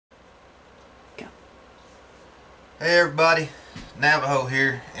Hey everybody, Navajo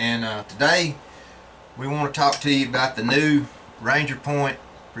here, and today we want to talk to you about the new Ranger Point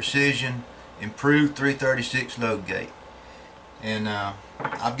Precision Improved 336 load gate. And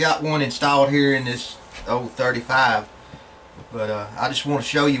I've got one installed here in this old 35, but I just want to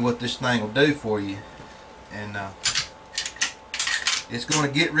show you what this thing will do for you. And it's going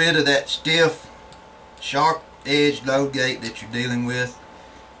to get rid of that stiff, sharp edged load gate that you're dealing with.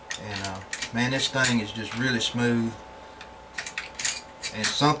 And man, this thing is just really smooth. And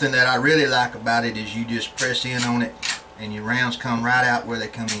something that I really like about it is you just press in on it and your rounds come right out where they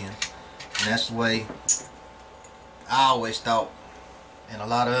come in. And that's the way I always thought, and a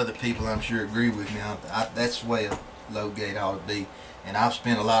lot of other people I'm sure agree with me. That's the way a load gate ought to be. And I've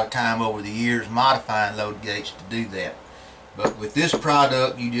spent a lot of time over the years modifying load gates to do that. But with this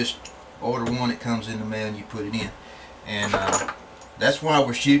product, you just order one that comes in the mail and you put it in. And that's why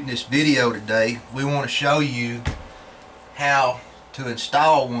we're shooting this video today. We want to show you how to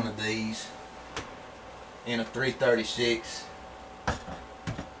install one of these in a 336.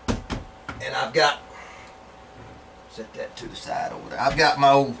 And I've got, set that to the side over there, I've got my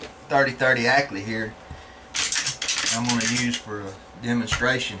old 3030 Ackley here I'm going to use for a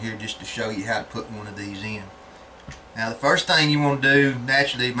demonstration here, just to show you how to put one of these in. Now the first thing you want to do,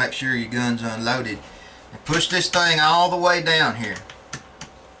 naturally, make sure your gun's unloaded and push this thing all the way down here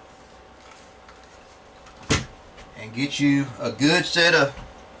and get you a good set of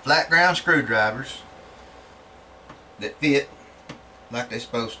flat ground screwdrivers that fit like they're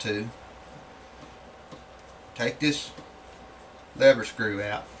supposed to. Take this lever screw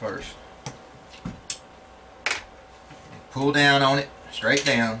out first and pull down on it straight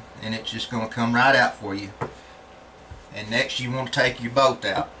down, and it's just going to come right out for you. And next you want to take your bolt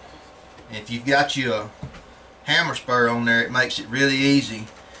out. And if you've got you a hammer spur on there, it makes it really easy,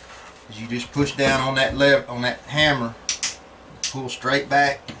 because you just push down on that lever, on that hammer, pull straight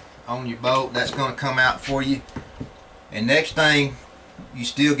back on your bolt. That's going to come out for you. And next thing, you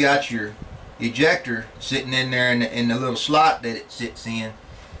still got your ejector sitting in there in the little slot that it sits in.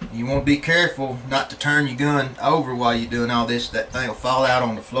 You want to be careful not to turn your gun over while you're doing all this. That thing will fall out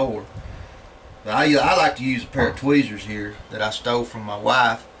on the floor. But I like to use a pair of tweezers here that I stole from my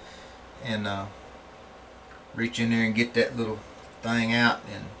wife, and reach in there and get that little thing out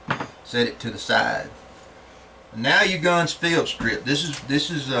and set it to the side. And now your gun's field strip. This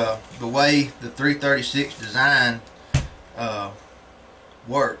is the way the 336 design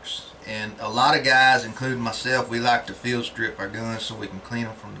works. And a lot of guys, including myself, we like to field strip our guns so we can clean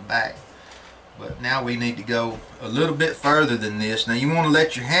them from the back. But now we need to go a little bit further than this. Now you want to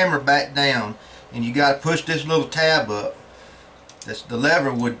let your hammer back down, and you got to push this little tab up. The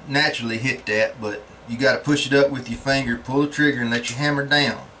lever would naturally hit that, but you got to push it up with your finger, pull the trigger, and let your hammer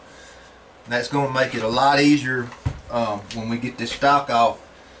down. That's going to make it a lot easier when we get this stock off,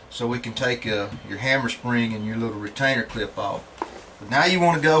 so we can take your hammer spring and your little retainer clip off. But now you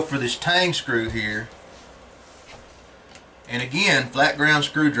want to go for this tang screw here. And again, flat ground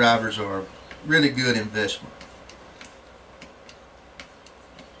screwdrivers are a really good investment.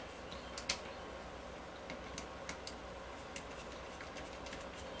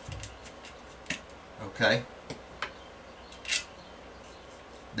 Okay.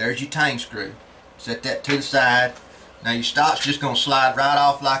 There's your tang screw. Set that to the side. Now your stock's just going to slide right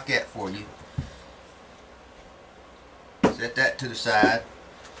off like that for you. Set that to the side.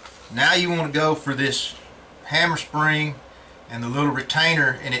 Now you want to go for this hammer spring and the little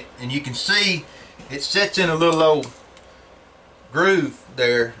retainer in it, and you can see it sits in a little old groove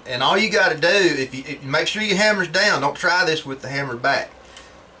there. And all you got to do, if you make sure your hammer's down, don't try this with the hammer back.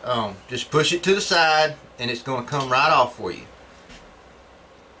 Just push it to the side and it's going to come right off for you.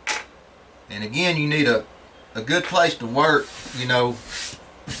 And again, you need a good place to work, you know,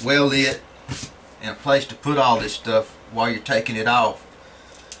 well lit, and a place to put all this stuff while you're taking it off.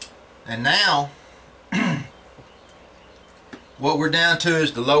 And now what we're down to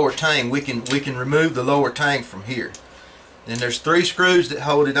is the lower tang. We can remove the lower tang from here. Then there's 3 screws that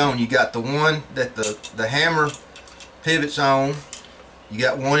hold it on. You got the one that the hammer pivots on. You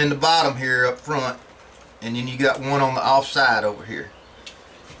got one in the bottom here up front, and then you got one on the off side over here.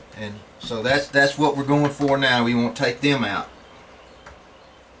 And so that's what we're going for now. We want to take them out.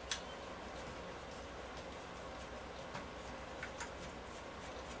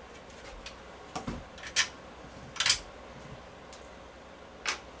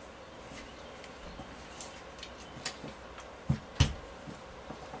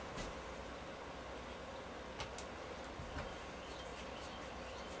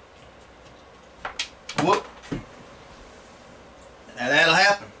 Whoop. Now that'll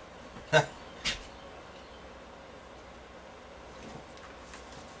happen.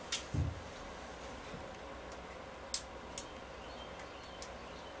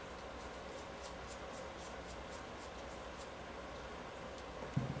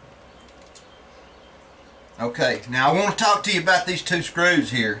 Okay, now I want to talk to you about these two screws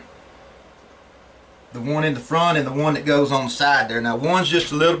here. The one in the front and the one that goes on the side there. Now one's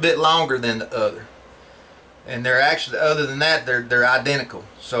just a little bit longer than the other. And they're actually, other than that, they're identical.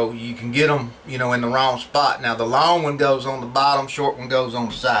 So you can get them, you know, in the wrong spot. Now the long one goes on the bottom, short one goes on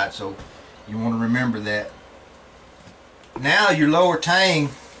the side. So you want to remember that. Now your lower tang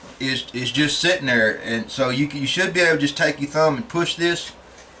is just sitting there, and so you should be able to just take your thumb and push this,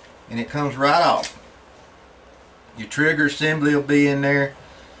 and it comes right off. Your trigger assembly will be in there.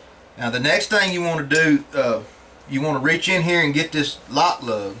 Now the next thing you want to do, you want to reach in here and get this lock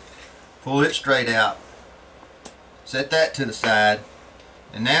lug, pull it straight out, set that to the side,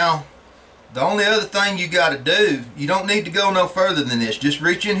 and now the only other thing you got to do, you don't need to go no further than this. Just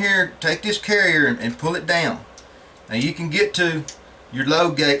reach in here, take this carrier and pull it down. Now you can get to your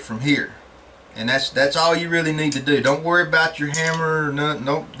load gate from here, and that's all you really need to do. Don't worry about your hammer or nothing.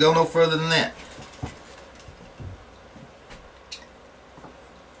 Don't go no further than that.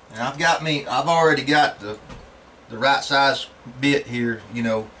 And I've already got the right size bit here, you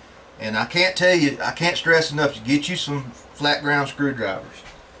know, and I can't stress enough to get you some flat ground screwdrivers.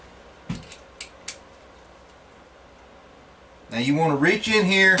 Now you want to reach in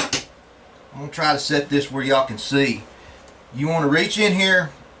here. I'm going to try to set this where y'all can see. You want to reach in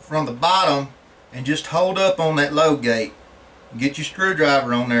here from the bottom and just hold up on that load gate. Get your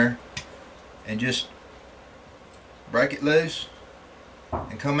screwdriver on there and just break it loose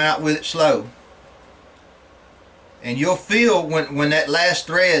and come out with it slow. And you'll feel when that last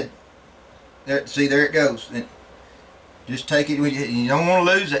thread, there, see, there it goes. And just take it. You don't want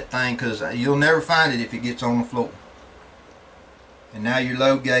to lose that thing, because you'll never find it if it gets on the floor. And now your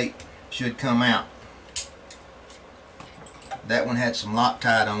load gate should come out. That one had some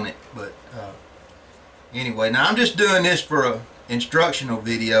Loctite on it, but anyway, now I'm just doing this for a instructional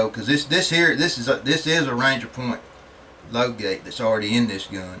video, because this is a Ranger Point load gate that's already in this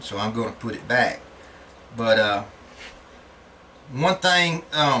gun, so I'm going to put it back. But one thing,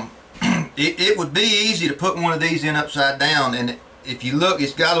 it would be easy to put one of these in upside down, and if you look,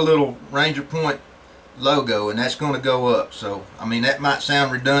 it's got a little Ranger Point logo, and that's going to go up. So I mean, that might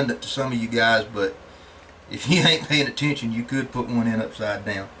sound redundant to some of you guys, but if you ain't paying attention, you could put one in upside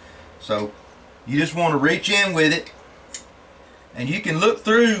down. So you just want to reach in with it, and you can look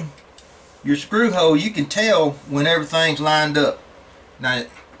through your screw hole. You can tell when everything's lined up. Now,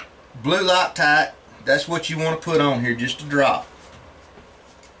 blue Loctite, that's what you want to put on here, just a drop.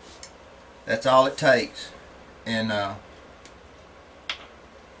 That's all it takes. And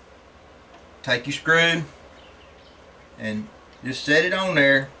take your screw and just set it on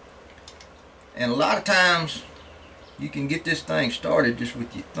there. And a lot of times you can get this thing started just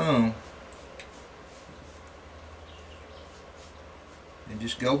with your thumb, and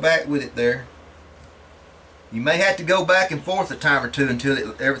just go back with it there. You may have to go back and forth a time or two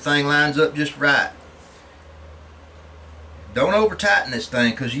until everything lines up just right. Don't over tighten this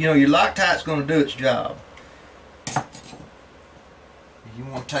thing, because you know your Loctite's going to do its job. You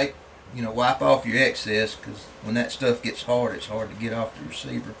want to take, you know, wipe off your excess, because when that stuff gets hard, it's hard to get off the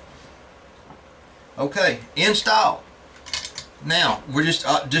receiver. Okay, install. Now we're just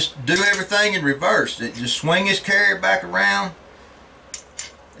do everything in reverse. Just swing this carrier back around,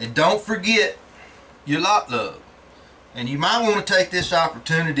 and don't forget your lock lug. And you might want to take this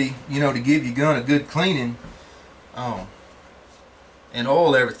opportunity, you know, to give your gun a good cleaning, and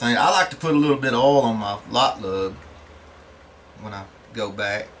oil everything. I like to put a little bit of oil on my lock lug when I go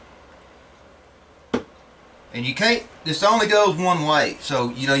back. And you can't, this only goes one way, so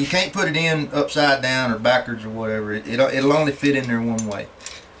you know you can't put it in upside down or backwards or whatever. It'll only fit in there one way,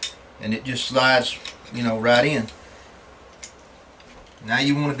 and it just slides, you know, right in. Now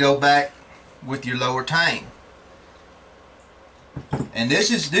you want to go back with your lower tang, and this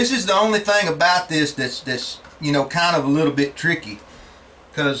is the only thing about this that's you know, kind of a little bit tricky,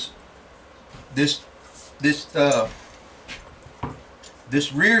 because this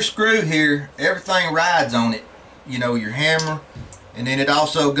rear screw here, everything rides on it, you know, your hammer, and then it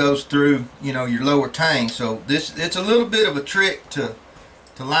also goes through, you know, your lower tang. So it's a little bit of a trick to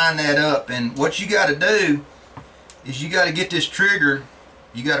line that up. And what you got to do is you got to get this trigger,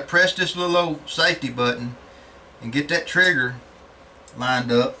 you got to press this little old safety button and get that trigger lined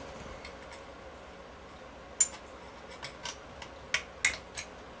up.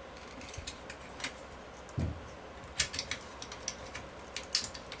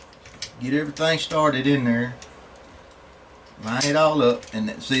 Get everything started in there, line it all up, and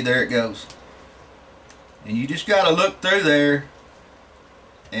then, see, there it goes. And you just got to look through there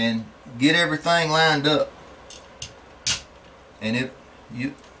and get everything lined up, and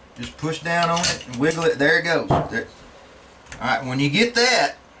Just push down on it and wiggle it. There it goes. There. Alright, when you get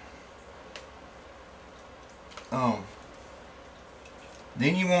that,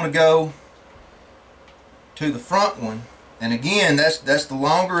 then you want to go to the front one, and again, that's the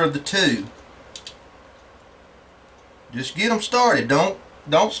longer of the two. Just get them started.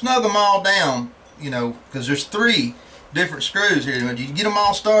 Don't snug them all down, you know, because there's 3 different screws here. When you get them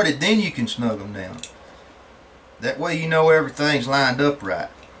all started, then you can snug them down. That way you know everything's lined up right.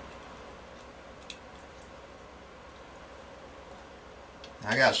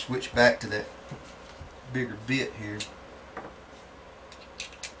 I gotta switch back to that bigger bit here.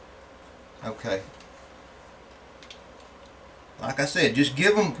 Okay. Like I said, just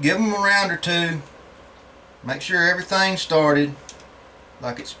give them a round or 2. Make sure everything's started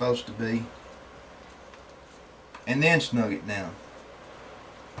like it's supposed to be, and then snug it down.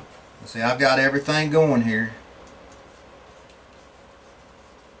 See, I've got everything going here.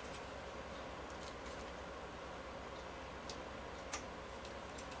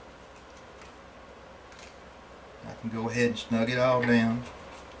 I can go ahead and snug it all down.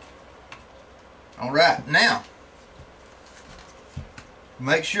 Alright, now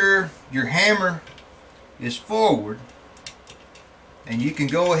make sure your hammer is forward, and you can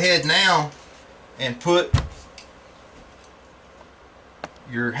go ahead now and put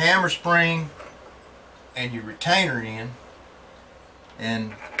your hammer spring and your retainer in.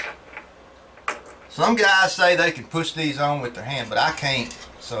 And some guys say they can push these on with their hand, but I can't.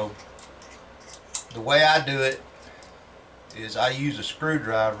 So the way I do it is I use a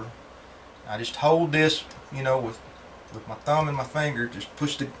screwdriver. I just hold this, you know, with my thumb and my finger. Just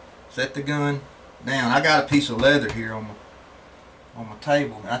set the gun down. I got a piece of leather here on my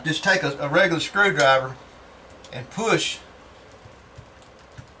table. And I just take a regular screwdriver and push.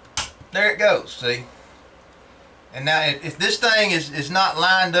 There it goes, see? And now if this thing is not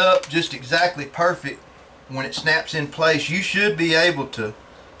lined up just exactly perfect when it snaps in place, you should be able to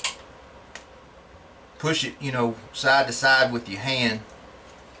push it, you know, side to side with your hand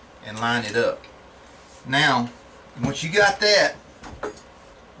and line it up. Now, once you got that,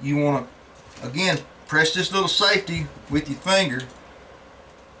 you want to, again, press this little safety with your finger,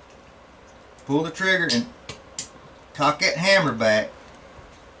 pull the trigger, and cock that hammer back.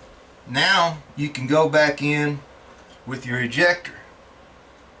 Now you can go back in with your ejector.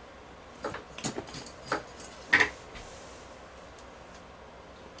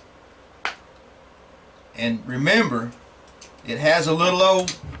 And remember, it has a little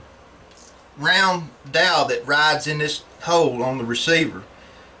old round dowel that rides in this hole on the receiver,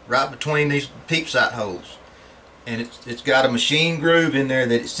 right between these peep sight holes, and it's got a machine groove in there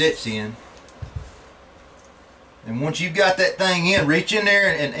that it sits in. And once you've got that thing in, reach in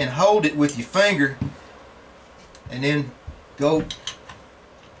there and hold it with your finger, and then go.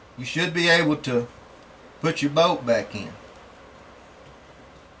 You should be able to put your bolt back in.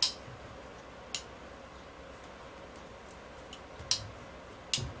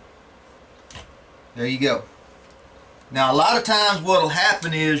 There you go. Now a lot of times what will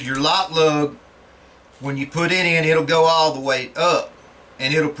happen is your lock lug, when you put it in, it'll go all the way up,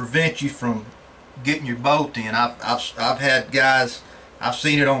 and it'll prevent you from getting your bolt in. I've had guys, I've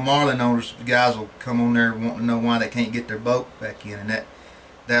seen it on Marlin owners. The guys will come on there wanting to know why they can't get their bolt back in, and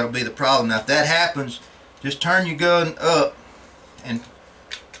that'll be the problem. Now if that happens, just turn your gun up and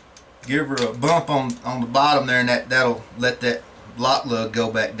give her a bump on the bottom there, and that'll let that lock lug go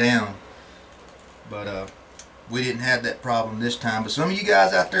back down. But we didn't have that problem this time, but some of you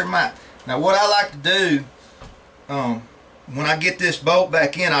guys out there might. Now what I like to do, when I get this bolt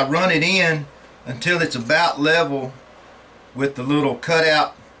back in, I run it in until it's about level with the little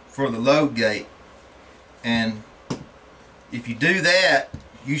cutout for the load gate. And if you do that,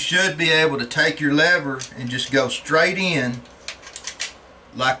 you should be able to take your lever and just go straight in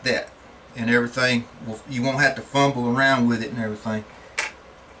like that, and everything you won't have to fumble around with it and everything.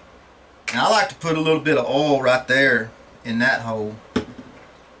 Now I like to put a little bit of oil right there in that hole,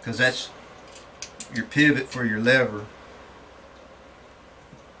 because that's your pivot for your lever.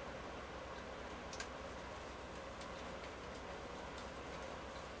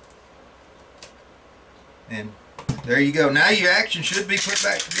 And there you go. Now your action should be put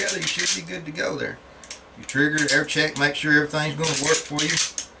back together. You should be good to go there. Your trigger, air check, make sure everything's going to work for you.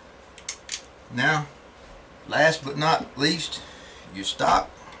 Now, last but not least, your stock.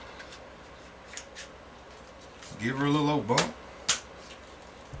 Give her a little old bump,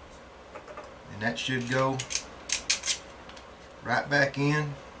 and that should go right back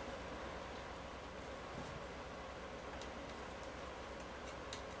in.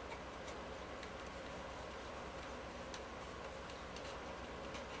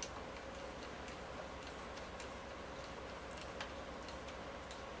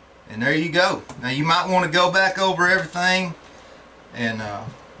 And there you go. Now you might want to go back over everything and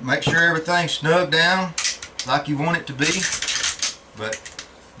make sure everything's snug down like you want it to be. But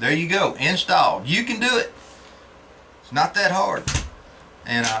there you go, installed. You can do it. It's not that hard.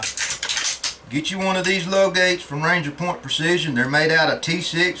 And get you one of these low gates from Ranger Point Precision. They're made out of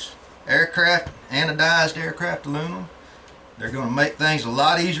T6 aircraft, anodized aircraft aluminum. They're going to make things a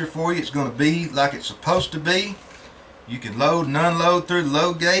lot easier for you. It's going to be like it's supposed to be. You can load and unload through the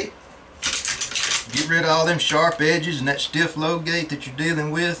load gate. Get rid of all them sharp edges and that stiff load gate that you're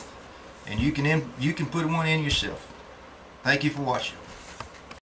dealing with, and you can put one in yourself. Thank you for watching.